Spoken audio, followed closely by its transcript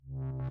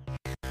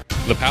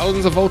The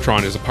Paladins of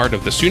Voltron is a part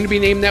of the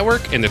Soon-to-be-named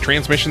network and the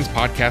Transmissions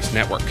Podcast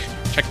Network.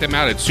 Check them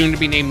out at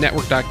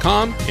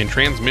soon-to-be-named-network.com and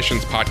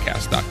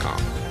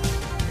transmissionspodcast.com.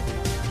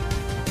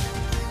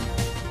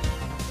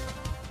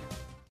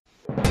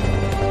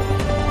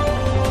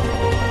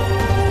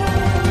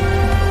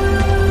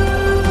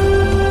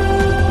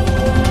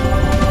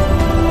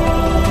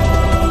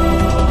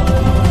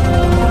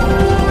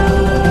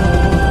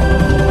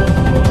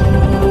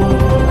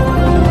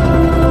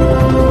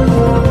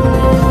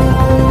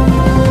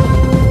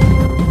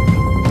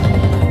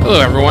 Hello,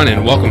 everyone,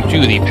 and welcome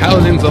to the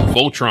Paladins of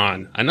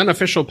Voltron, an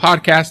unofficial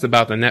podcast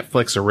about the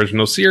Netflix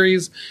original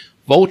series,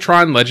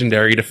 Voltron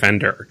Legendary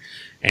Defender.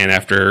 And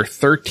after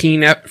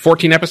 14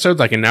 episodes,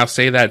 I can now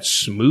say that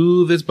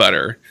smooth as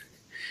butter.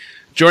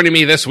 Joining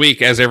me this week,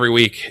 as every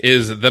week,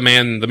 is the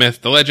man, the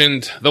myth, the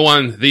legend, the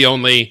one, the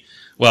only,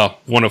 well,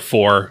 one of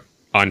four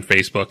on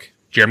Facebook,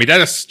 Jeremy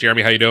Dennis.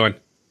 Jeremy, how you doing?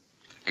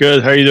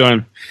 Good, how you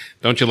doing?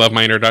 Don't you love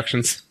my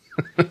introductions?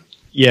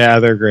 Yeah,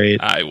 they're great.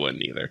 I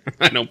wouldn't either.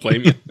 I don't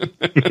blame you.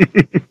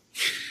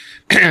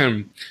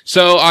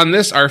 So on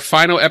this, our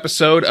final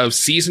episode of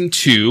Season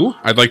 2,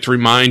 I'd like to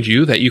remind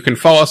you that you can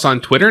follow us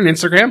on Twitter and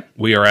Instagram.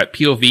 We are at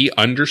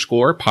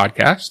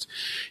POV_podcast.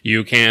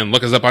 You can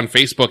look us up on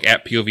Facebook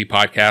at POV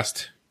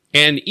Podcast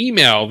and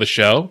email the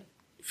show,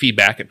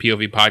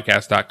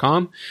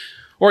 feedback@povpodcast.com.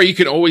 Or you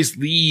can always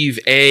leave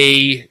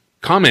a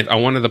comment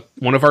on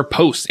one of our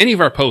posts, any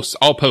of our posts,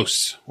 all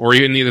posts, or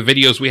any of the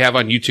videos we have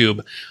on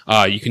YouTube.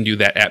 You can do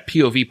that at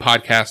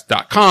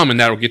povpodcast.com, and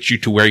that'll get you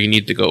to where you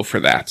need to go for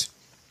that.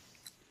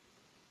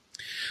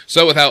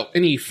 So without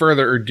any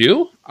further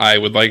ado, I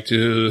would like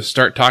to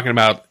start talking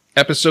about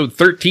episode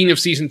 13 of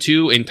season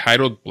 2,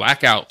 entitled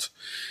Blackout.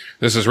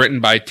 This is written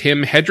by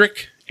Tim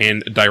Hedrick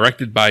and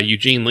directed by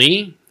Eugene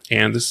Lee.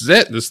 And this is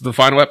it. This is the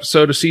final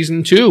episode of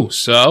season 2.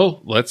 So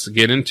let's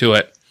get into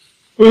it.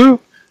 Woohoo!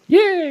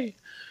 Yay!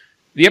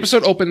 The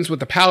episode opens with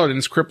the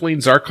Paladins crippling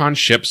Zarkon's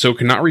ship so it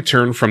cannot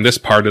return from this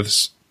part of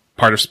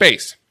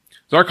space.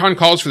 Zarkon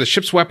calls for the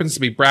ship's weapons to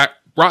be brought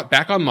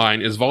back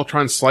online as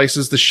Voltron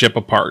slices the ship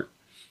apart,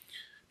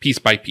 piece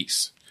by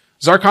piece.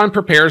 Zarkon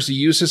prepares to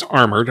use his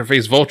armor to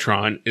face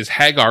Voltron as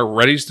Hagar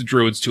readies the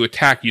druids to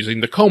attack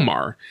using the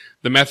Komar,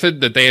 the method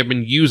that they have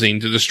been using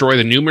to destroy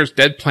the numerous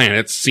dead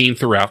planets seen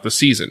throughout the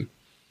season.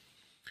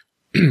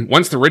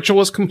 Once the ritual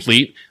is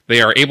complete,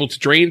 they are able to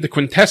drain the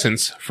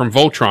quintessence from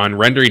Voltron,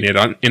 rendering it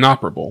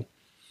inoperable.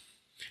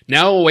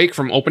 Now awake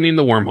from opening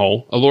the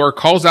wormhole, Allura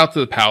calls out to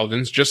the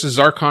Paladins just as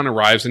Zarkon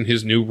arrives in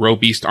his new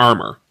Robeast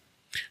armor.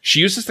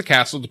 She uses the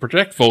castle to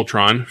protect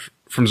Voltron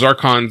from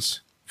Zarkon's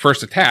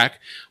first attack,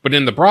 but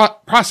in the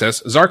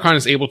process, Zarkon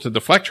is able to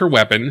deflect her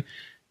weapon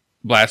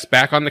blast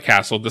back on the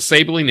castle,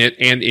 disabling it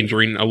and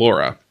injuring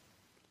Allura.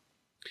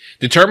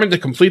 Determined to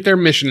complete their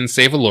mission and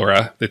save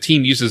Allura, the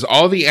team uses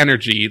all the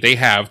energy they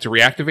have to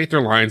reactivate their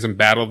lines and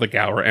battle the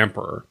Gaur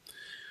Emperor.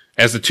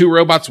 As the two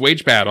robots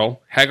wage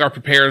battle, Hagar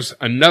prepares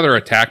another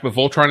attack, but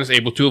Voltron is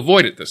able to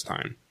avoid it this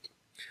time.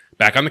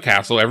 Back on the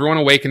castle, everyone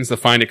awakens to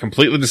find it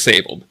completely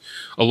disabled.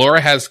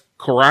 Allura has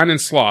Koran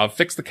and Slav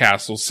fix the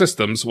castle's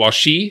systems, while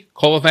she,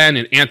 Kolovan,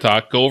 and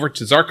Antok go over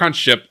to Zarkon's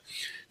ship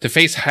to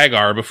face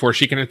Hagar before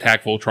she can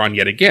attack Voltron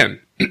yet again.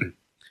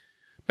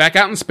 Back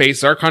out in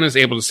space, Zarkon is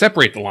able to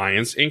separate the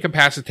Lions,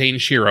 incapacitating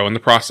Shiro in the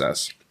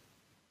process.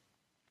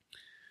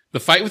 The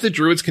fight with the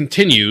druids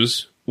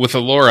continues, with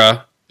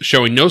Allura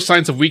showing no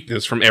signs of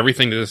weakness from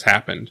everything that has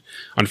happened.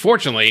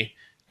 Unfortunately,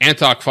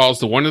 Antok falls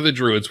to one of the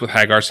druids with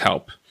Hagar's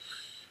help.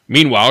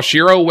 Meanwhile,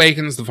 Shiro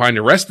awakens to find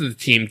the rest of the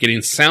team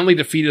getting soundly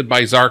defeated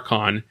by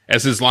Zarkon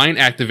as his line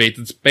activates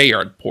its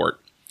Bayard port.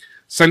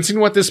 Sensing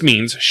what this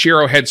means,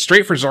 Shiro heads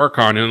straight for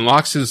Zarkon and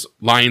unlocks his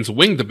lion's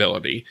winged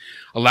ability,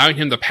 allowing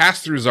him to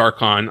pass through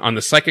Zarkon on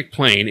the psychic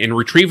plane and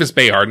retrieve his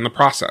Bayard in the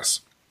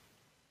process.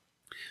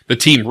 The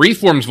team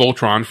reforms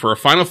Voltron for a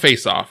final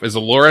face-off as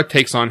Allura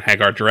takes on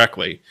Hagar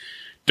directly.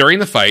 During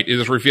the fight, it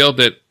is revealed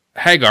that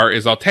Hagar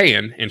is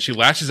Altean, and she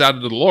lashes out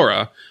at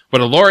Allura,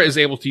 but Allura is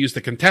able to use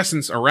the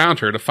contestants around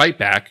her to fight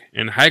back,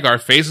 and Hagar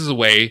phases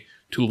away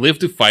to live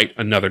to fight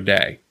another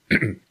day.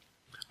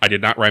 I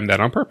did not rhyme that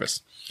on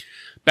purpose.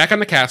 Back on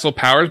the castle,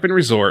 power has been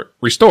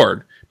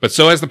restored, but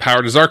so has the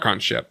power to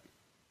Zarkon's ship.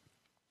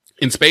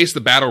 In space, the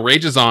battle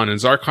rages on, and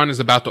Zarkon is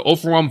about to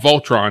overwhelm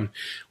Voltron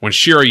when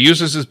Shiro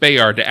uses his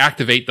Bayard to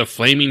activate the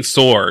Flaming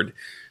Sword,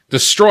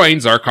 destroying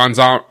Zarkon's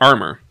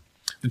armor.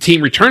 The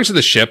team returns to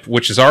the ship,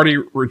 which has already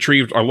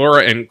retrieved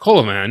Allura and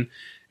Kolovan,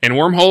 and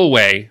wormhole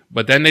away,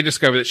 but then they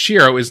discover that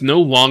Shiro is no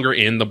longer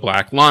in the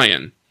Black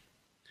Lion.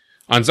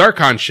 On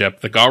Zarkon's ship,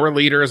 the Galra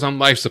leader is on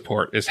life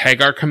support as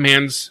Hagar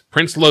commands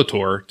Prince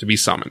Lotor to be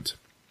summoned.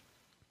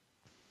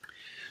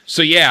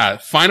 So yeah,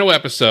 final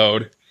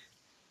episode.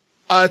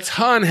 A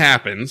ton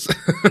happens.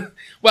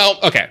 Well,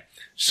 okay.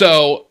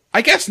 So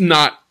I guess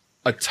not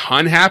a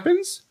ton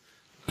happens,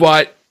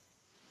 but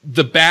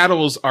the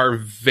battles are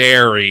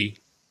very,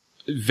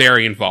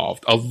 very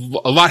involved. A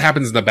lot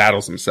happens in the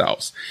battles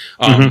themselves.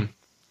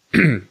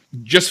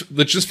 Just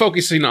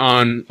focusing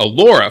on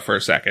Allura for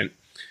a second.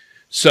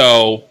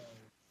 So,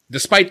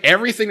 despite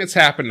everything that's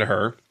happened to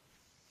her,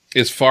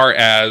 as far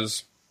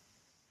as,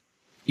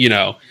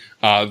 having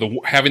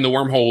the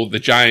wormhole, the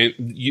giant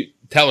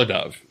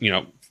teledove,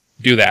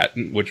 do that,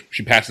 which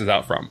she passes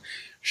out from.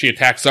 She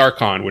attacks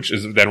Zarkon, which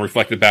is then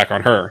reflected back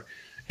on her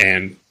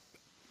and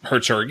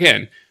hurts her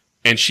again.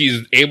 And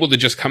she's able to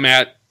just come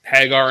at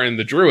Hagar and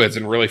the druids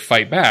and really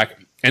fight back.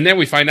 And then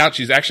we find out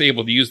she's actually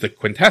able to use the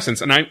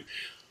quintessence. And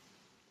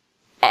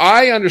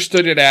I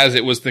understood it as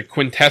it was the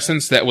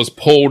quintessence that was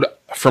pulled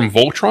from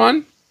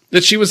Voltron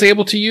that she was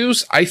able to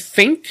use, I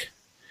think.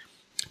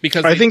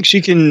 Because I think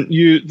she can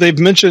they've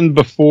mentioned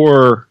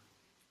before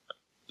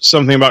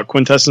something about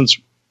quintessence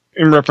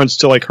in reference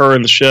to like her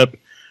and the ship.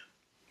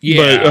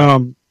 Yeah.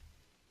 But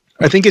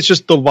I think it's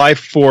just the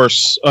life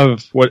force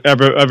of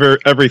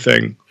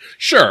everything.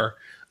 Sure.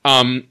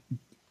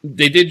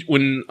 They did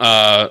when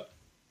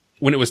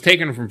it was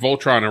taken from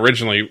Voltron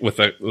originally with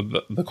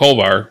the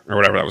Kolvar or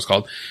whatever that was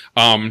called.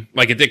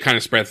 It did kind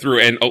of spread through,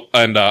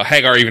 and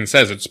Hagar even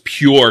says it's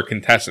pure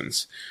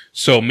quintessence.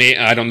 So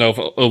I don't know if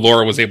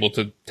Allura was able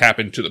to tap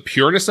into the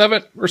pureness of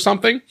it or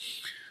something.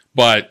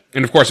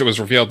 And of course it was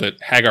revealed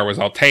that Hagar was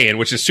Altean,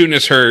 which as soon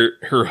as her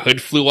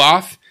hood flew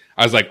off,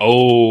 I was like,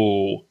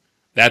 oh,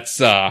 that's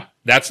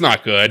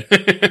not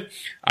good.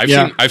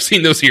 I've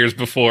seen those ears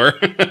before.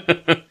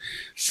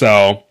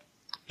 So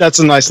that's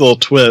a nice little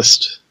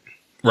twist.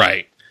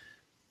 Right.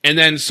 And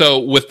then, so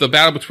with the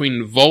battle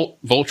between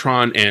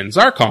Voltron and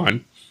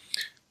Zarkon,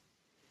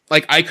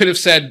 I could have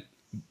said,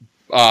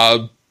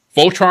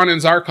 Voltron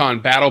and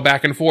Zarkon battle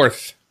back and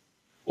forth.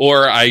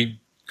 Or I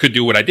could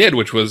do what I did,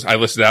 which was I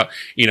listed out,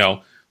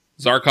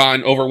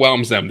 Zarkon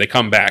overwhelms them, they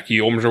come back.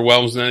 He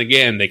overwhelms them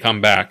again, they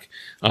come back.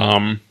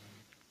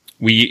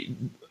 We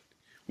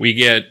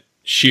get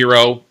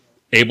Shiro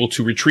able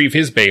to retrieve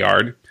his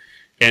Bayard.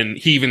 And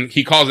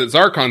he calls it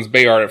Zarkon's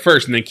Bayard at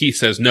first, and then Keith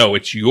says, no,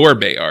 it's your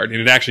Bayard.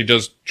 And it actually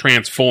does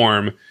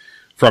transform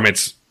from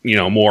its,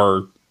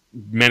 more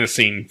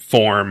menacing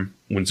form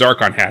when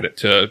Zarkon had it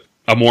to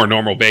a more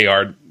normal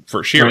Bayard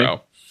for Shiro. Right.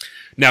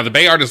 Now, the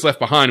Bayard is left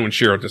behind when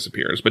Shiro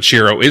disappears, but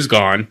Shiro is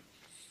gone.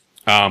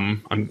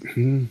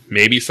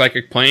 Maybe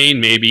Psychic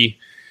Plane, maybe...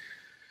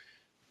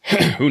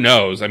 Who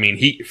knows? I mean,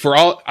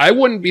 I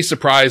wouldn't be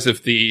surprised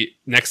if the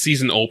next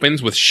season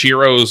opens with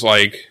Shiro's,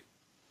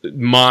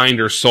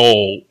 mind or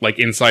soul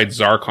inside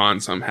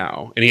Zarkon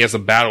somehow, and he has to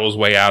battle his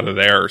way out of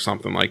there or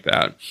something like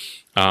that.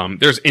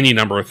 There's any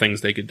number of things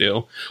they could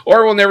do,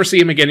 or we'll never see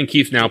him again, and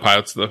Keith now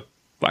pilots the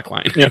Black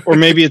Lion. Yeah, or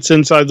maybe it's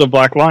inside the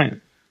Black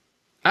Lion.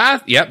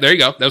 Yeah, there you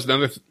go. That was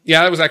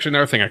that was actually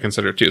another thing I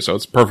considered too, so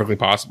it's perfectly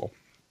possible.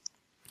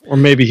 Or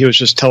maybe he was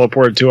just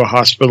teleported to a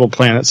hospital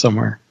planet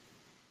somewhere.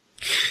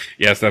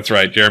 Yes, that's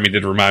right. Jeremy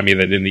did remind me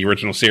that in the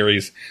original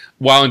series,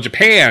 while in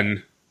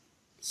Japan,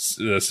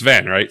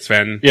 Sven, right?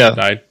 Sven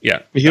died.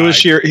 Yeah, he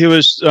was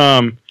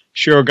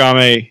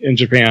Shirogame in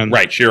Japan.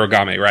 Right,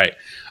 Shirogame. Right.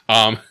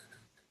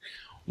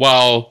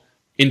 While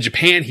in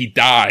Japan he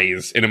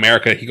dies, in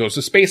America he goes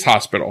to Space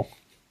Hospital,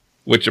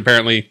 which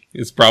apparently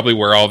is probably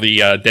where all the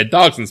dead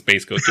dogs in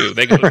space go to.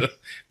 They go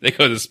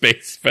to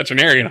Space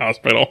Veterinarian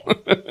Hospital.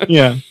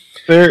 Yeah,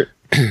 you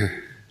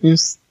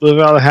just live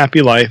out a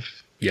happy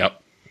life. Yep.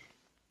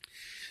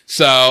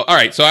 So, all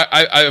right. So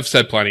I've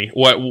said plenty.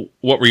 What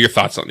were your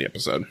thoughts on the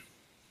episode?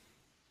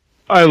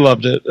 I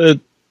loved it.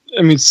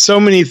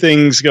 So many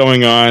things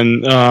going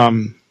on.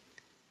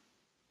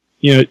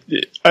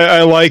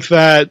 I like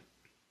that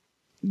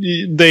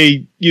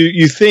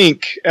you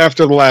think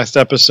after the last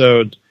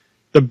episode,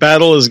 the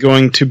battle is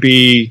going to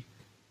be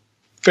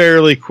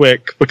fairly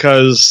quick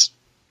because,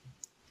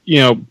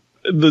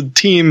 the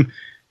team,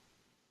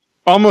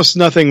 almost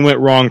nothing went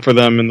wrong for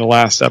them in the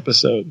last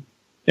episode.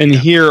 And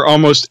here,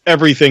 almost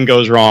everything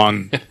goes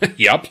wrong.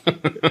 Yep.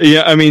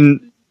 Yeah,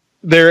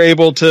 they're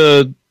able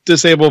to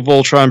disable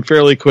Voltron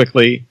fairly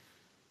quickly.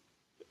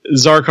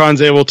 Zarkon's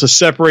able to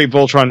separate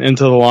Voltron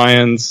into the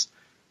Lions.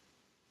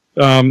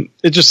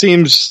 It just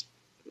seems,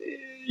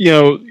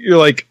 you're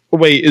like,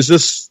 wait, is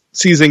this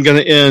season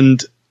going to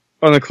end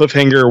on a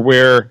cliffhanger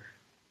where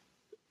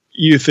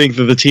you think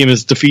that the team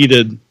is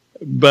defeated?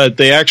 But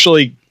they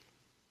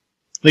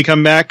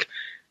come back.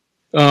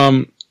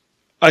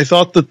 I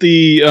thought that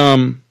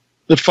the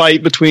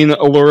fight between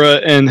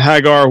Allura and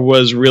Hagar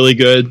was really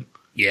good.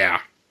 Yeah.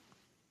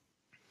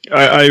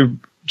 I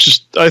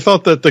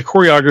thought that the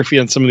choreography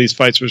on some of these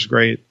fights was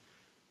great.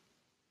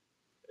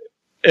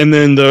 And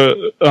then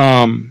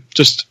Allura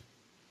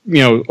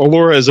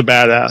is a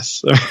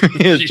badass.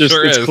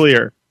 It's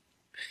clear.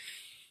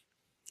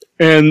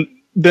 And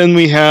then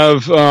we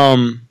have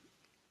the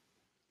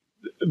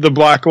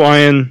Black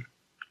Lion.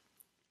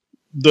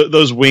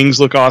 Those wings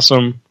look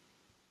awesome.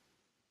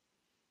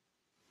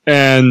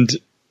 And,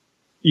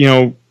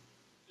 I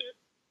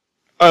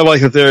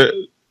like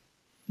that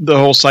the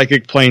whole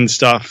Psychic Plane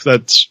stuff.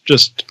 That's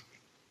just,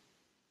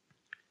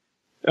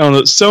 I don't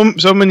know,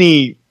 so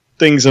many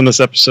things in this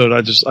episode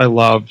I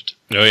loved.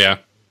 Oh, yeah.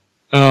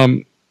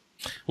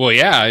 Well,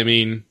 yeah,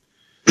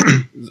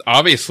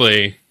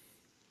 obviously,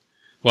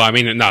 Well, I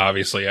mean, no,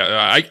 obviously,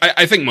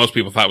 I think most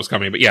people thought it was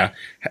coming, but yeah,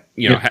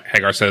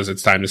 Hagar says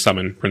it's time to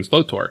summon Prince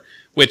Lotor.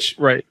 Which,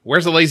 right?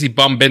 Where's the lazy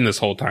bum been this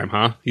whole time,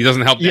 huh? He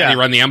doesn't help Daddy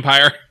run the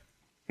Empire.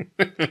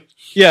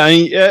 Yeah, I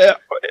mean,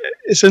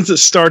 since it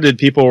started,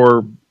 people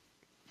were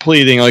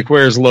pleading like,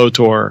 "Where's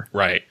Lotor?"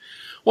 Right.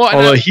 Well,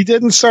 although he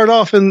didn't start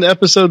off in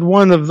episode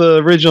 1 of the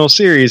original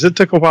series, it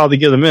took a while to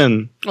get him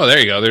in. Oh, there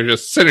you go. There's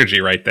just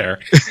synergy right there.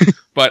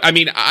 But I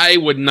mean, I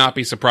would not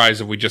be surprised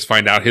if we just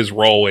find out his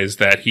role is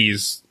that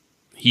he's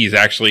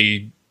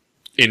actually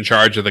in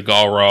charge of the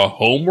Galra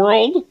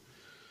homeworld.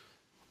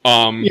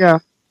 Yeah.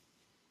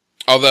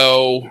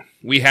 Although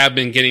we have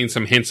been getting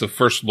some hints of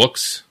first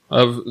looks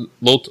of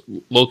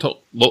Lotor.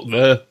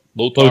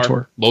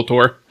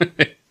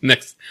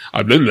 Next,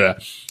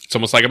 it's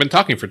almost like I've been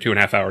talking for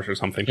 2.5 hours or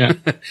something. Yeah.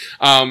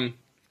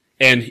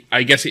 And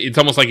I guess it's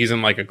almost like he's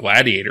in like a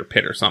gladiator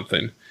pit or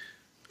something.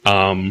 So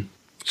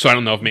I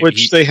don't know if maybe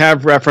which they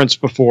have referenced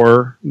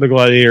before, the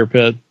gladiator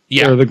pit,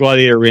 or the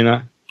gladiator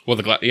arena. Well,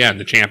 and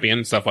the champion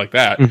and stuff like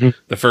that.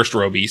 The first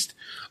row beast.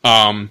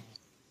 So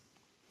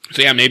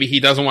yeah, maybe he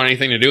doesn't want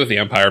anything to do with the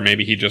Empire.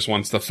 Maybe he just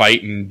wants to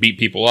fight and beat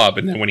people up.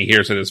 And then when he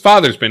hears that his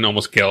father's been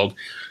almost killed,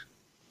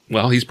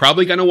 well, he's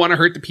probably going to want to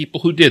hurt the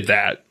people who did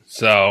that.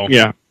 So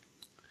yeah,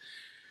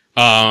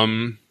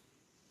 and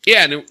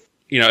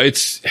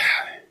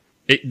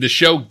the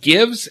show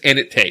gives and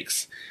it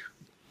takes.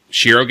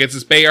 Shiro gets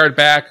his Bayard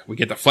back. We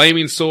get the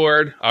flaming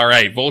sword. All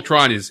right,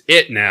 Voltron is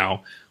it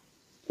now.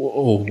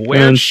 Whoa,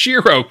 where'd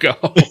Shiro go?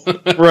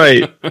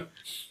 Right.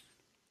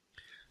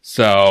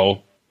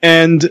 So,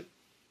 and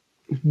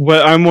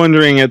what I'm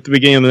wondering at the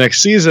beginning of the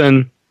next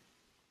season,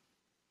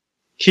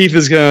 Keith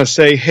is going to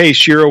say, "Hey,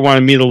 Shiro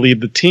wanted me to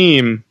lead the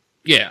team."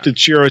 Yeah. Did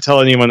Shiro tell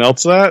anyone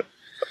else that?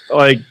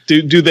 Like,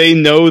 do they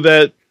know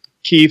that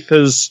Keith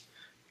has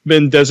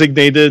been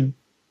designated?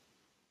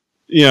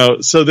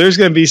 So there's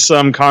going to be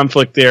some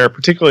conflict there,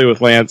 particularly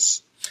with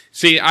Lance.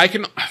 See, I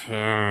can,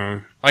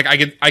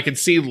 I could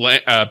see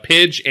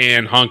Pidge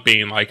and Hunk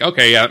being like,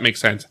 okay, yeah, that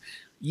makes sense.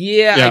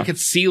 Yeah, I could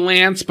see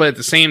Lance, but at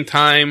the same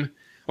time,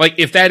 like,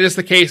 if that is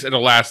the case,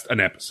 it'll last an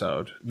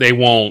episode. They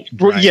won't.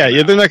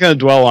 Yeah, they're not going to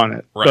dwell on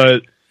it. Right.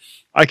 But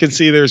I can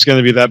see there's going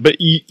to be that. But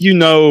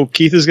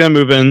Keith is going to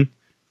move in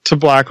to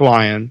Black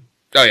Lion.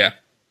 Oh, yeah.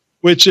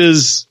 Which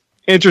is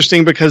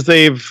interesting because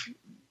they've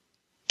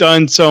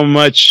done so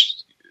much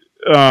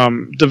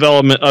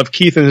development of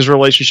Keith and his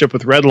relationship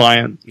with Red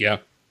Lion. Yeah.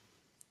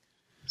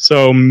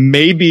 So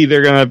maybe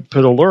they're going to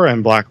put Allura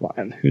in Black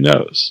Lion. Who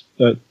knows?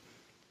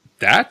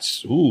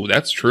 That's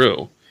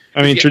true.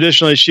 I mean,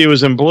 traditionally she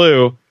was in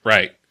Blue.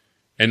 Right.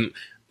 And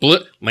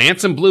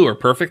Lance and Blue are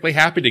perfectly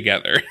happy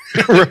together.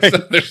 Right. So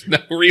there's no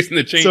reason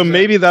to change So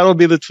maybe that'll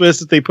be the twist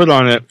that they put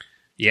on it.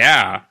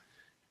 Yeah.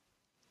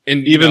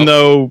 And even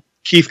though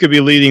Keith could be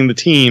leading the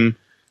team.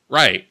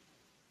 Right.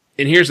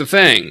 And here's the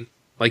thing.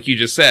 Like you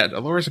just said,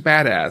 Allura's a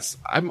badass.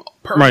 I'm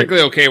perfectly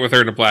okay with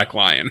her in the Black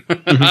Lion.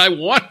 I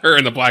want her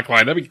in the Black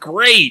Lion. That'd be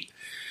great.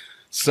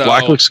 So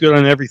Black looks good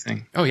on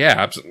everything. Oh, yeah.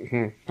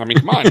 Absolutely. I mean,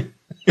 come on.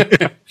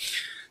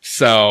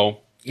 So,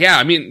 yeah,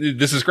 I mean,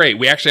 this is great.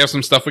 We actually have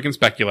some stuff we can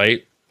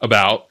speculate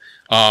about.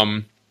 How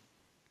long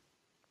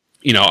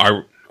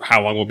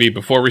will it be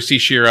before we see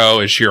Shiro?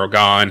 Is Shiro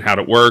gone? How'd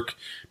it work?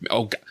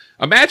 Oh, God.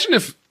 Imagine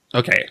if...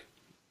 Okay.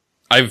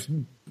 I've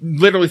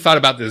literally thought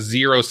about this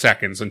 0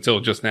 seconds until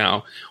just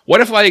now.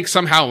 What if, like,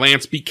 somehow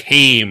Lance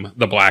became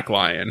the Black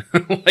Lion?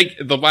 Like,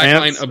 the Black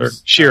Lion of...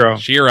 Shiro.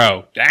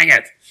 Shiro. Dang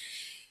it.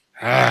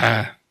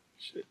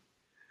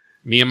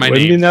 Me and my name.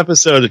 Wouldn't be an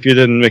episode if you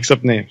didn't mix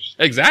up names.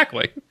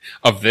 Exactly.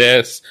 Of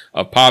this,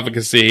 of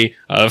Pavacacy,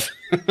 of...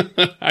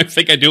 I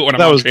think I do it when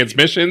I'm on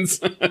transmissions.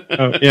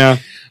 Yeah.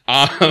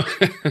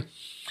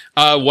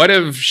 What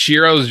if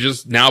Shiro's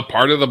just now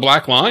part of the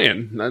Black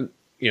Lion?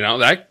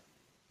 That...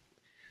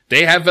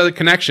 They have a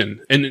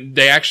connection. And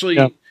they actually...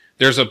 Yeah.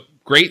 There's a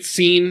great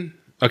scene...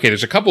 Okay,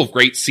 there's a couple of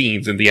great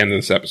scenes at the end of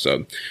this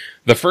episode.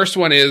 The first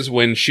one is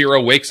when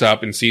Shiro wakes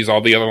up and sees all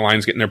the other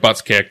lines getting their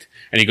butts kicked,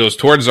 and he goes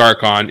towards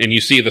Zarkon, and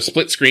you see the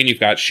split screen. You've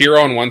got Shiro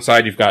on one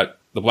side, you've got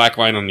the Black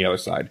Lion on the other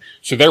side.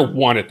 So they're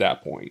one at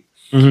that point.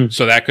 Mm-hmm.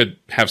 So that could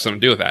have something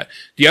to do with that.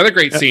 The other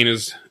great scene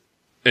is,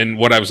 and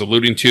what I was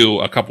alluding to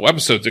a couple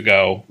episodes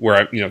ago,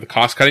 where, the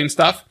cost-cutting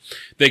stuff,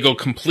 they go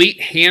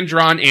complete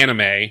hand-drawn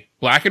anime,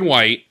 black and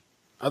white.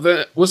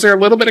 Was there a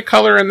little bit of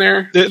color in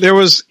there? There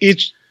was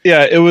each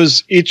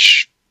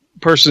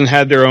person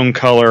had their own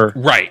color.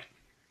 Right.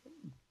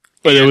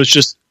 But it was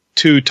just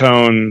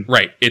two-tone.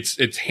 Right.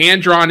 It's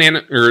hand-drawn,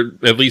 or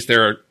at least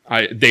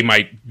they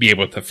might be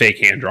able to fake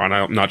hand-drawn.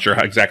 I'm not sure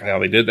exactly how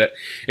they did that.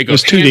 It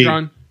goes 2D.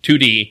 Hand-drawn,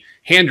 2D,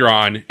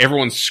 hand-drawn.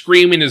 Everyone's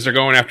screaming as they're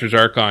going after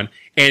Zarkon,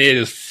 and it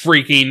is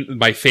freaking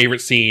my favorite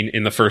scene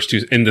in the first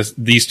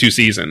these two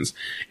seasons.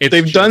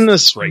 They've done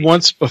this great.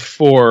 Once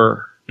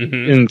before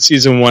in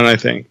season 1, I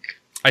think.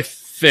 I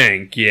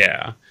think,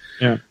 yeah.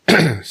 Yeah.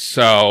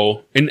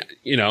 So, and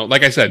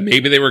like I said,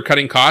 maybe they were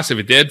cutting costs. If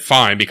it did,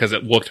 fine, because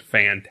it looked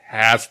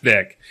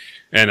fantastic,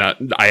 and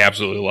I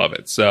absolutely love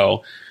it.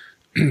 So,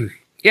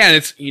 yeah,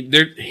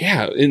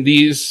 in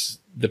these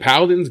the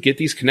Paladins get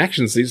these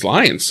connections to these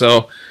lions.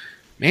 So,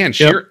 man,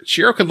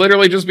 Shiro could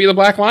literally just be the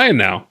Black Lion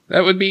now.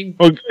 That would be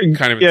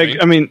kind of insane.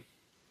 I mean,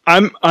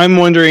 I'm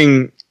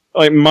wondering,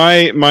 like,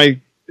 my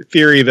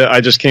theory that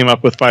I just came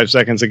up with 5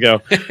 seconds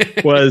ago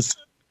was,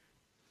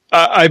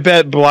 I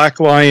bet Black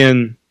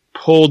Lion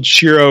pulled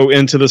Shiro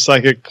into the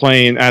psychic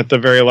plane at the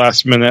very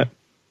last minute.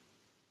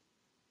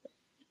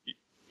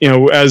 You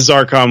know, as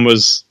Zarkon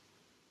was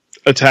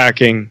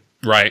attacking.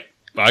 Right.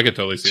 I could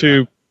totally see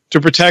that.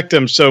 To protect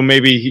him, so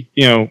maybe,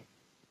 you know,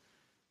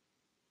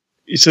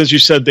 since you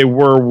said they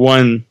were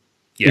one,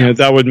 you know,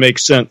 that would make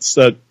sense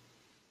that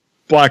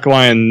Black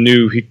Lion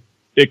knew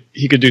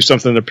he could do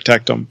something to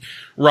protect him.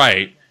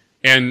 Right.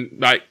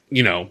 And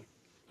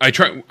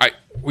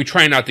we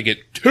try not to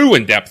get too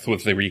in depth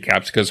with the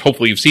recaps because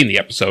hopefully you've seen the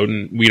episode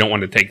and we don't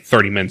want to take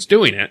 30 minutes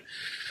doing it.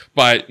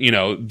 But, you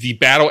know, the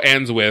battle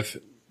ends with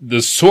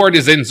the sword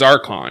is in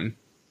Zarkon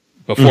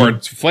before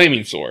it's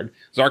flaming sword.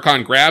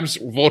 Zarkon grabs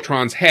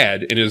Voltron's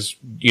head and is,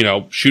 you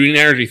know, shooting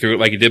energy through it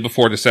like he did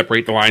before to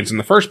separate the lines in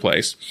the first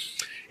place.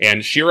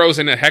 And Shiro's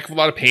in a heck of a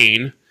lot of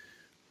pain.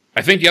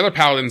 I think the other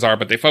Paladins are,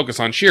 but they focus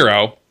on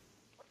Shiro.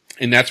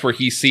 And that's where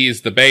he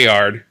sees the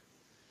Bayard,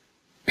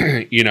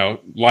 you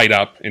know, light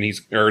up, and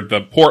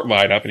the port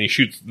light up, and he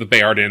shoots the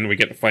Bayard in, and we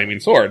get the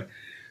flaming sword.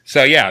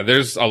 So yeah,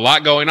 there's a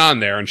lot going on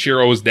there, and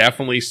Shiro is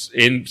definitely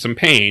in some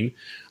pain.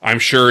 I'm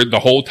sure the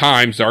whole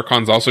time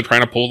Zarkon's also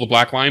trying to pull the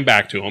Black Lion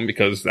back to him,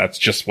 because that's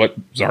just what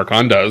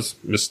Zarkon does.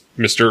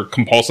 Mr.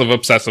 Compulsive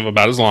Obsessive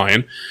about his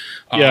lion.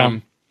 Yeah,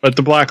 but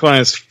the Black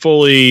Lion is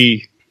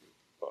fully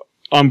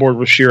on board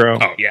with Shiro.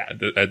 Oh yeah,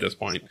 at this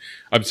point.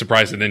 I'm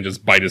surprised it didn't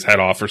just bite his head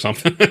off or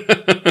something.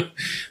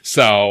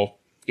 So,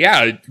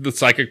 yeah, the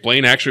psychic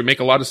plane actually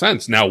make a lot of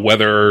sense. Now,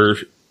 whether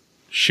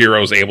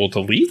Shiro's able to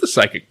leave the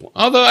psychic plane,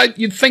 although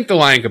you'd think the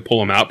lion could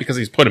pull him out because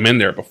he's put him in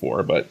there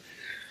before, but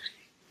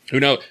who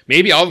knows?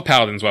 Maybe all the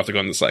Paladins will have to go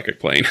in the psychic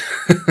plane.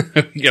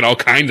 Get all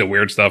kinds of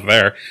weird stuff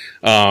there.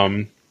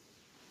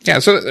 Yeah,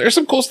 so there's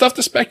some cool stuff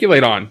to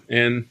speculate on.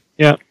 And,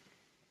 yeah,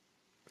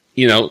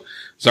 you know,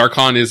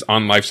 Zarkon is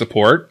on life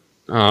support.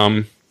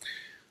 I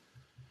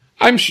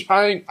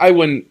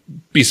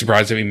wouldn't be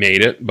surprised if he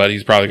made it, but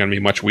he's probably going to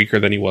be much weaker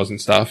than he was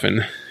and stuff.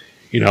 And,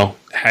 you know,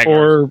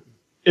 or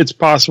it's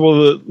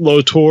possible that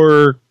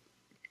Lotor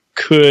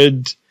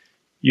could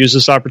use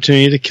this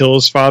opportunity to kill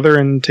his father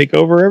and take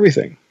over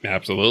everything.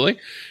 Absolutely.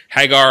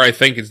 Hagar, I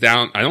think, is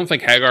down. I don't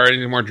think Hagar has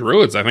any more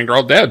druids. I think they're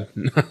all dead.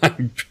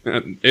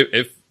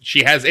 If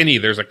she has any,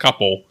 there's a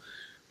couple,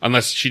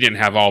 unless she didn't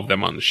have all of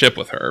them on the ship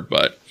with her.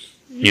 But,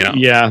 you know.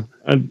 Yeah.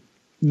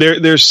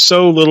 There's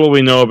so little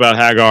we know about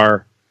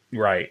Hagar.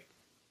 Right.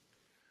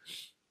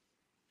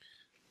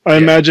 I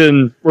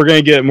imagine we're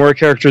going to get more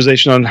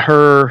characterization on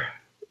her.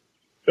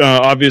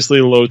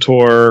 Obviously,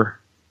 Lotor.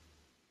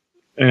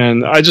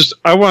 And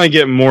I want to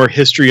get more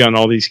history on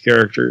all these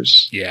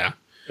characters. Yeah.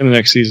 In the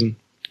next season.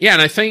 Yeah,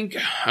 and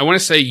I want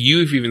to say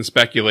you've even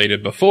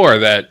speculated before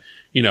that,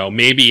 you know,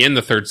 maybe in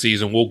the third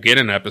season we'll get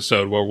an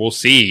episode where we'll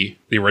see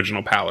the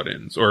original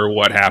Paladins or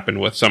what happened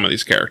with some of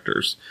these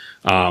characters.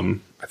 I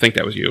think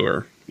that was you,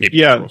 or maybe.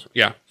 Yeah.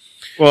 Yeah.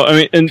 Well, I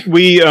mean, and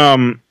we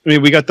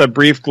got that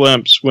brief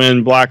glimpse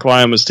when Black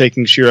Lion was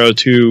taking Shiro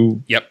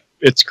to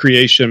its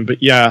creation,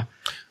 but yeah.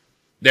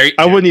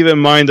 I wouldn't even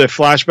mind a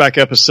flashback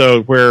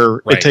episode where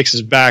it takes us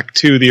back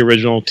to the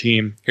original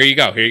team. Here you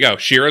go.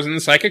 Shiro's in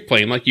the psychic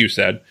plane, like you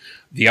said.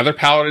 The other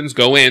Paladins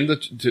go in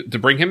to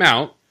bring him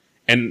out,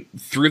 and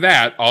through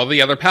that, all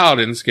the other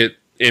Paladins get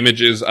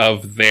images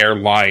of their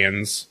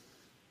lions'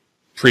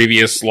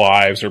 previous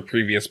lives or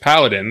previous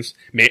Paladins.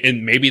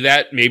 And maybe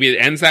it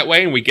ends that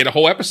way, and we get a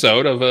whole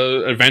episode of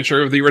an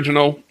adventure of the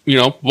original, you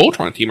know,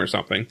 Voltron team or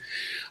something.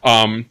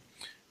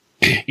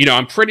 You know,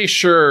 I'm pretty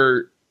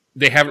sure.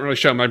 They haven't really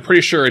shown, but I'm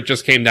pretty sure it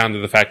just came down to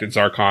the fact that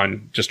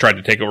Zarkon just tried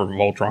to take over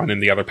Voltron and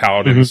the other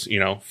Paladins, you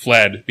know,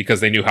 fled because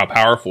they knew how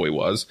powerful he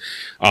was.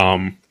 I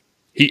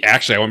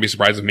wouldn't be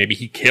surprised if maybe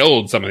he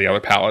killed some of the other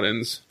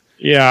Paladins.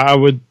 Yeah, I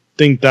would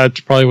think that's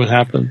probably what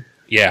happened.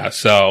 Yeah,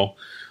 so,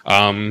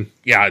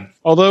 yeah.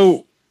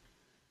 Although,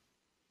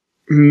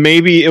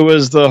 maybe it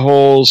was the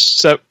whole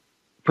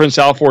Prince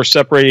Alfor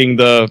separating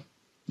the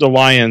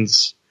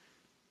lions.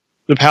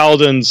 The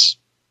Paladins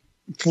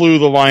flew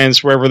the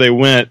lions wherever they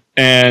went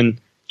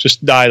and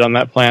just died on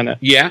that planet.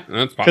 Yeah,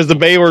 that's possible.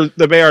 Because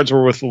the Bayards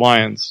were with the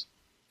lions.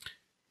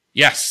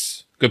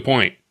 Yes, good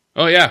point.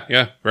 Oh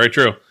yeah, very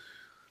true.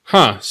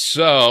 Huh?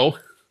 So,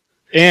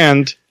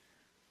 and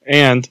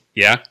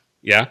yeah.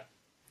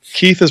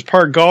 Keith is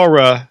part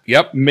Galra.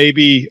 Yep.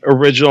 Maybe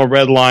original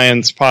Red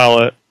Lions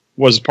pilot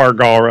was part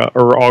Galra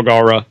or all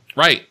Galra.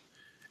 Right.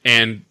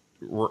 And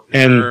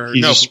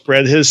he just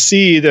spread his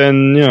seed,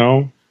 and you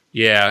know.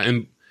 Yeah,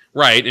 and.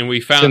 Right, and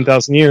we found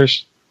 10,000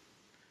 years.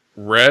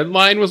 Red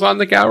Line was on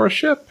the Galra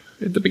ship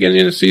at the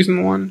beginning of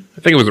season 1. I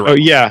think it was the Red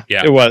Line. Yeah,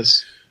 it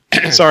was.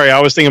 Sorry,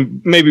 I was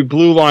thinking maybe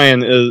Blue Lion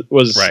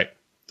was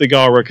the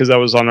Galra because that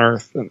was on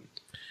Earth.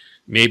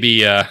 Maybe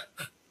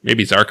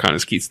Zarkon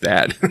is Keith's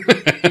dad.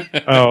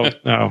 Oh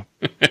no!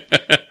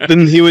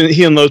 Then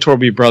he and Lotor will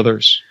be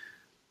brothers.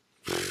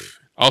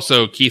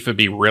 Also, Keith would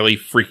be really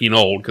freaking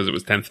old because it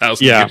was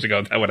 10,000 years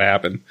ago that would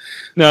happen.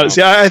 No,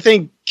 see, I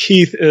think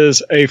Keith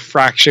is a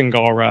fraction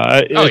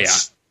Galra.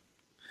 It's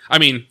I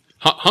mean,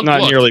 Hunk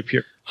not looked. nearly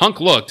pure. Hunk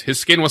looked. His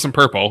skin wasn't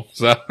purple.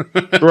 So,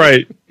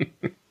 Right.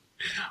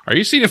 Are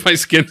you seeing if my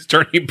skin's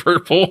turning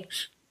purple?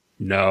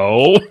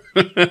 No.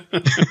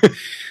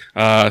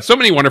 So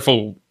many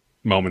wonderful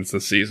moments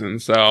this season.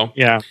 So,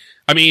 Yeah.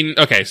 I mean,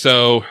 okay,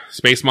 so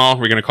Space Mall,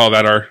 we're going to call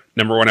that our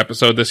number one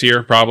episode this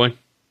year, probably,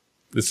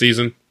 this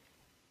season.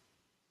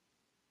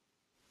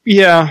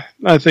 Yeah,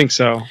 I think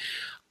so.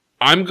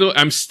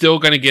 I'm still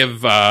going to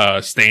give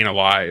Staying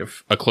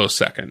Alive a close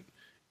second.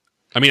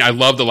 I mean, I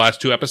love the last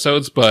two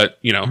episodes, but,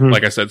 you know,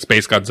 like I said,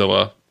 Space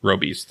Godzilla,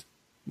 Robeast.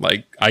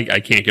 Like, I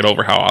can't get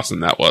over how awesome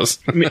that was.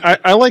 I mean,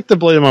 I like the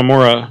Blade of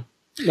Mamora.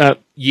 That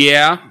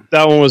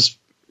one was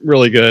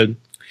really good.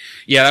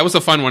 Yeah, that was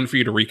a fun one for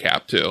you to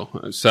recap,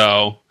 too.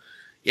 So,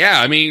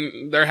 yeah, I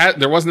mean,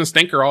 there wasn't a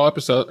stinker all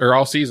episode, or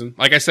all season.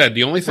 Like I said,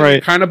 the only thing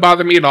that kind of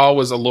bothered me at all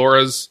was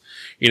Alora's,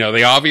 you know,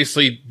 they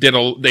obviously the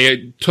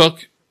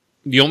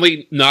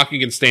only knock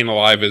against Staying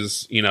Alive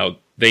is, you know,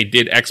 they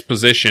did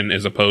exposition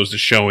as opposed to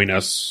showing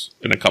us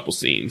in a couple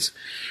scenes.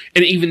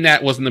 And even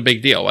that wasn't a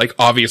big deal. Like,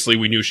 obviously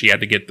we knew she had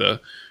to get the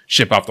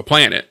ship off the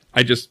planet.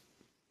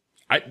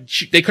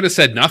 They could have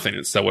said nothing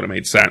and still would have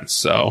made sense.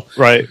 So,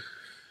 right.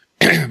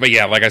 But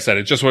yeah, like I said,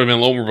 it just would have been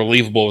a little more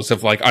believable as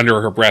if, like,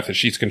 under her breath, as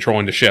she's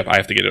controlling the ship, I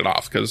have to get it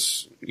off.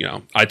 Because, you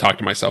know, I talk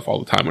to myself all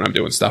the time when I'm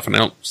doing stuff, and I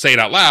don't say it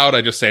out loud.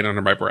 I just say it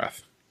under my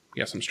breath.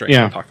 Yes, I'm straight.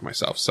 Yeah. I talk to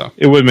myself. So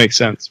it would make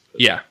sense.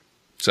 Yeah.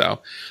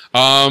 So,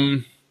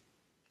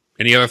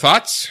 any other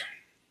thoughts?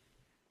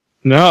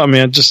 No, I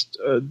mean,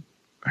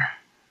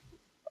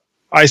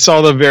 I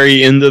saw the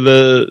very end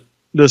of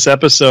this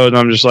episode, and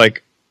I'm just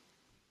like,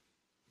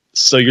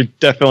 so you're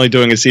definitely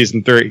doing a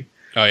season 3.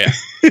 Oh yeah.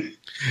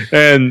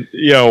 And,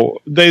 you know,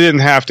 they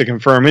didn't have to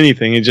confirm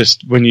anything. It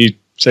just, when you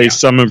say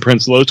summon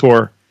Prince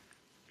Lotor,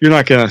 you're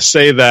not going to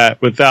say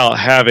that without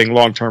having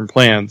long-term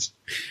plans.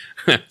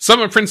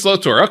 Summon Prince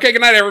Lotor. Okay, good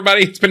night,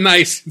 everybody. It's been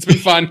nice. It's been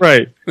fun.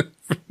 Right.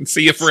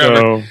 See you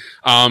forever.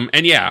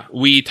 And yeah,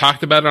 we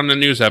talked about it on the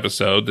news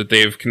episode that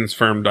they've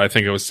confirmed, I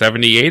think it was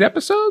 78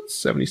 episodes?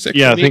 76?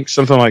 Yeah, 78? I think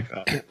something like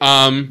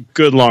that.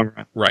 Good long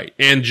run. Right.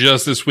 And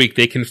just this week,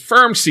 they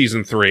confirmed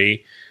season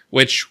 3,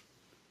 which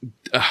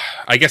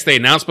I guess they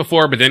announced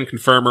before, but didn't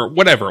confirm, or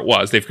whatever it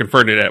was. They've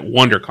confirmed it at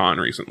WonderCon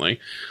recently.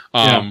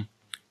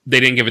 They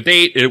didn't give a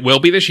date. It will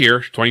be this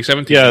year,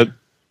 2017.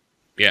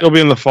 Yeah. It'll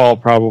be in the fall,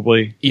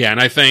 probably. Yeah, and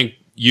I think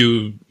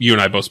you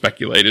and I both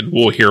speculated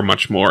we'll hear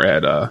much more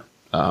at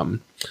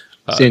San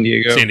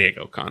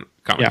Diego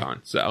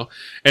Comic-Con. So,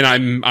 and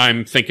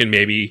I'm thinking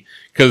maybe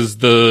because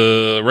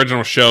the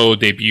original show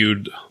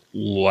debuted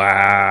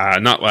I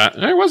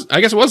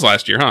guess it was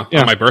last year, huh? Yeah.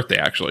 On my birthday,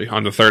 actually,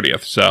 on the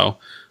 30th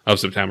of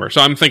September.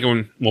 So I'm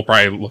thinking we'll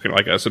probably look at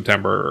like a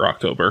September or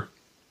October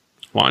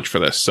launch for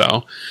this.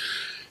 So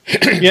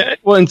yeah,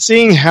 well, and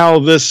seeing how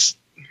these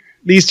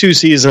 2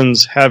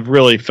 seasons have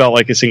really felt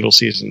like a single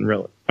season,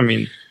 really. I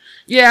mean,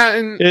 yeah,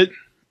 and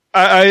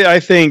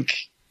I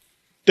think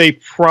they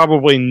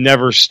probably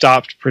never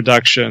stopped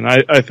production.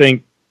 I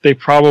think they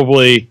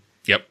probably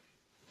did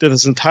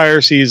this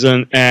entire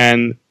season,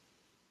 and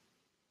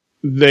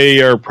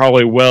they are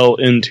probably well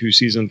into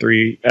season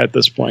 3 at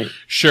this point.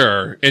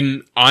 Sure.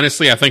 And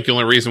honestly, I think the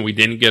only reason we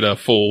didn't get a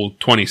full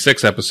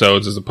 26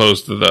 episodes as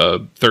opposed to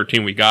the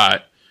 13 we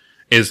got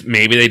is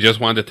maybe they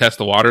just wanted to test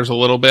the waters a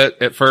little bit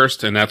at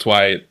first, and that's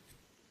why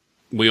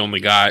we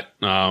only got,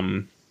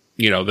 how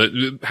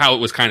it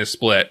was kind of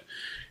split.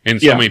 And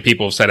so many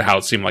people have said how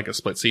it seemed like a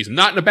split season.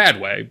 Not in a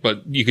bad way,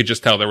 but you could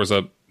just tell there was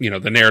the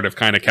narrative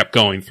kind of kept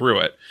going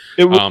through it.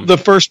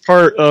 The first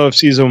part of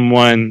season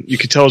 1, you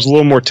could tell was a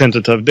little more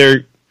tentative.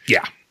 I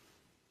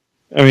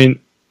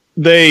mean,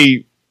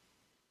 they've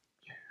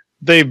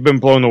been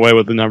blown away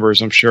with the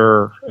numbers, I'm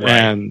sure. Right.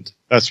 And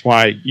that's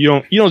why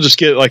you don't just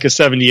get like a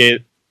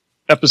 78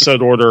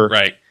 episode order.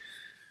 Right.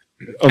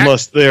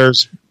 Unless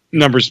there's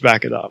numbers to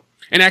back it up.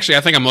 And actually,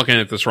 I think I'm looking at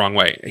it this wrong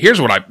way.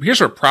 Here's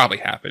what probably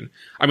happened.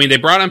 I mean, they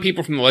brought on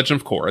people from the Legend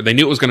of Korra. They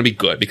knew it was going to be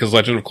good because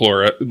Legend of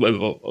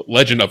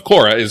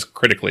Korra is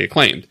critically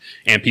acclaimed,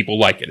 and people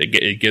like it.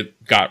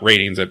 It got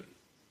ratings that,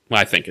 well,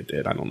 I think it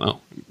did. I don't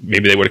know.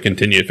 Maybe they would have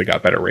continued if it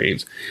got better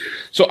ratings.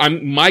 So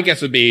my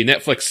guess would be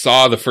Netflix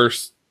saw the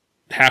first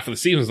half of the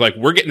season, was like,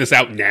 we're getting this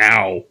out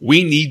now.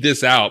 We need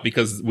this out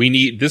because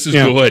this is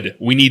good.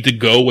 We need to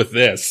go with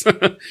this.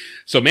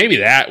 So maybe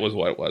that was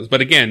what it was.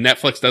 But again,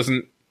 Netflix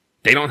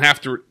they don't have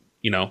to,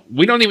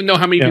 we don't even know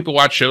how many people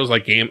watch shows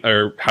like Game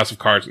or House of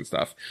Cards and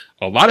stuff.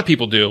 A lot of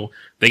people do.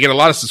 They get a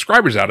lot of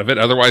subscribers out of it.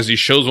 Otherwise, these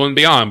shows wouldn't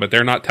be on, but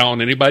they're not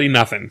telling anybody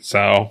nothing.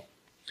 So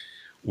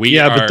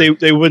but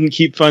they wouldn't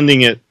keep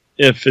funding it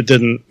if it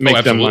didn't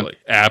make them money.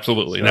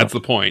 Absolutely. So. And that's the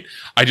point.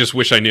 I just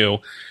wish I knew,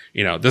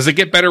 does it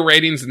get better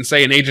ratings than,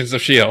 say, an Agents of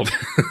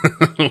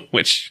S.H.I.E.L.D.?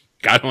 Which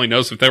God only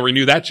knows if they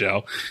renew that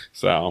show.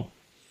 So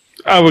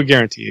I would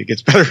guarantee it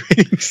gets better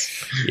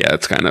ratings. Yeah,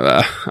 it's kind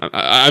of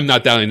I'm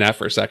not doubting that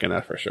for a second,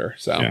 that's for sure.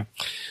 So,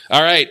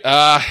 All right.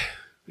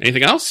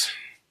 Anything else?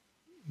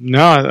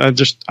 No,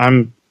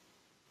 I'm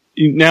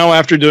now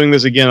after doing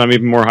this again, I'm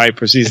even more hyped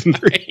for season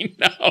 3.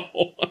 I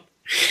know.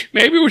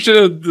 Maybe we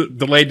should have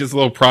delayed this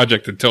little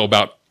project until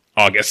about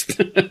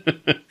August.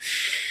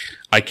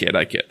 I kid.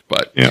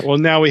 But yeah, well,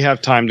 now we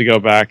have time to go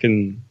back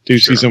and do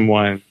season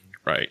 1.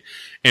 Right.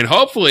 And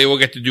hopefully we'll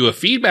get to do a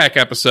feedback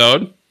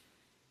episode.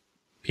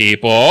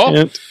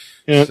 People.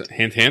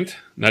 Hint, hint.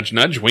 Nudge,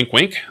 nudge. Wink,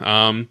 wink.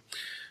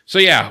 So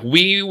yeah,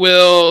 we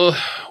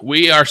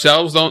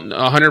ourselves don't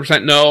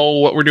 100% know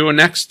what we're doing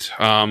next.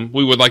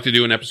 We would like to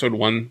do an episode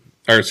 1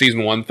 or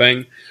season 1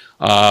 thing.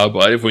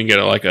 But if we can get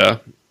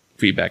a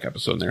feedback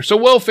episode in there. So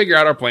we'll figure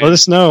out our plan. Let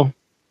us know.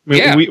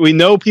 We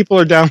know people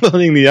are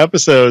downloading the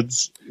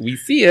episodes. We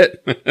see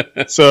it.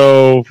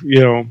 So,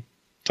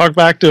 talk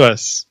back to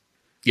us.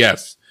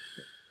 Yes.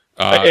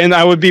 And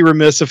I would be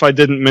remiss if I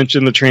didn't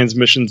mention the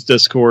Transmissions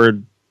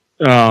Discord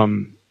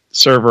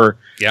server.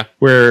 Yeah.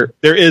 Where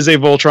there is a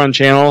Voltron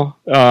channel.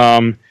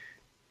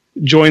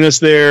 Join us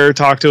there.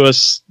 Talk to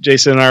us.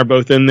 Jason and I are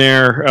both in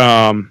there.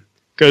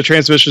 Go to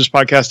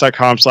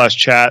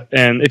transmissionspodcast.com/chat.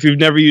 And if you've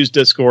never used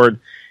Discord,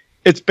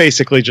 it's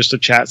basically just a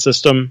chat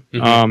system.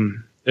 Mm-hmm.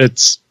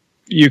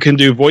 You can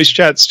do voice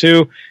chats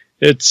too.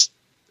 It's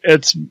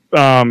been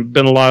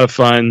a lot of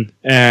fun,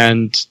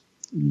 and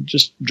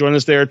just join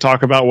us there.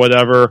 Talk about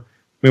whatever.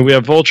 I mean, we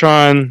have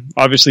Voltron,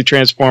 obviously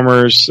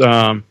Transformers.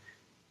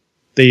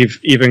 They've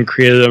even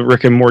created a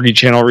Rick and Morty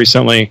channel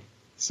recently.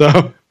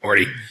 So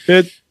Morty,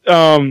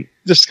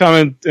 just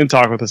come and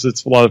talk with us.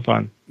 It's a lot of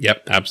fun.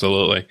 Yep,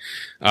 absolutely.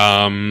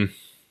 Yeah,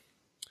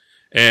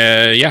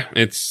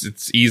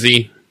 it's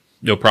easy,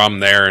 no problem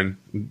there, and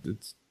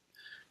it's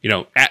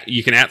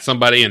you can at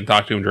somebody and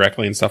talk to them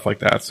directly and stuff like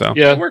that. So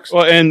yeah, it works.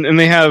 Well, and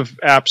they have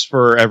apps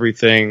for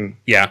everything.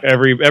 Yeah,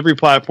 every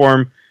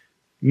platform,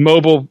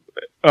 mobile,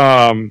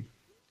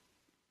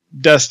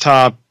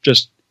 desktop.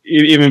 Just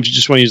even if you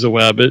just want to use the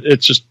web,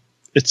 it's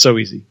so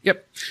easy.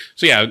 Yep.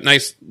 So yeah,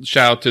 nice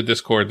shout out to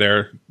Discord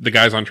there. The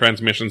guys on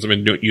Transmissions have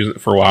been using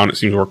it for a while, and it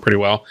seems to work pretty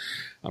well.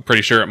 I'm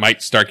pretty sure it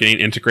might start getting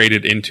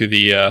integrated into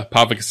the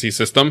Povocracy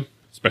system,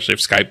 especially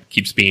if Skype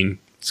keeps being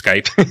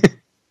Skype.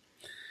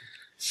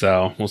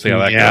 So we'll see how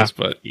that goes.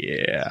 But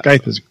yeah,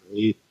 Skype is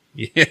great.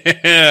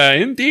 Yeah,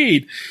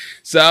 indeed.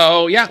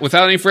 So yeah,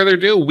 without any further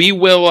ado, we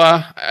will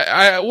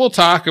we'll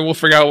talk and we'll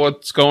figure out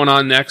what's going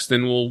on next,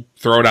 and we'll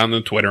throw it on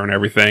the Twitter and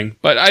everything.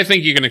 But I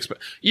think you can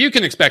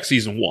expect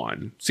season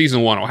 1.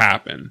 Season 1 will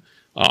happen.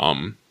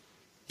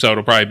 So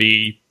it'll probably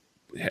be,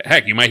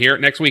 heck, you might hear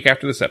it next week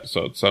after this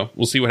episode. So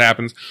we'll see what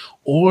happens.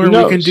 Or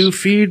we can do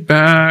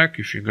feedback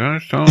if you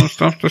guys tell us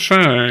stuff to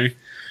say.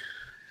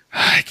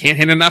 I can't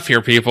hit enough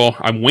here, people.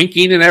 I'm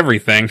winking and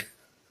everything.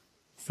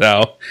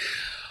 So,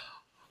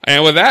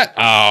 and with that,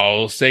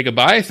 I'll say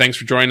goodbye. Thanks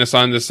for joining us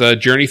on this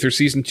journey through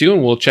season 2,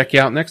 and we'll check you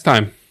out next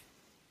time.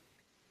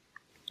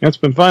 It's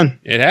been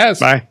fun. It has.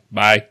 Bye.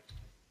 Bye.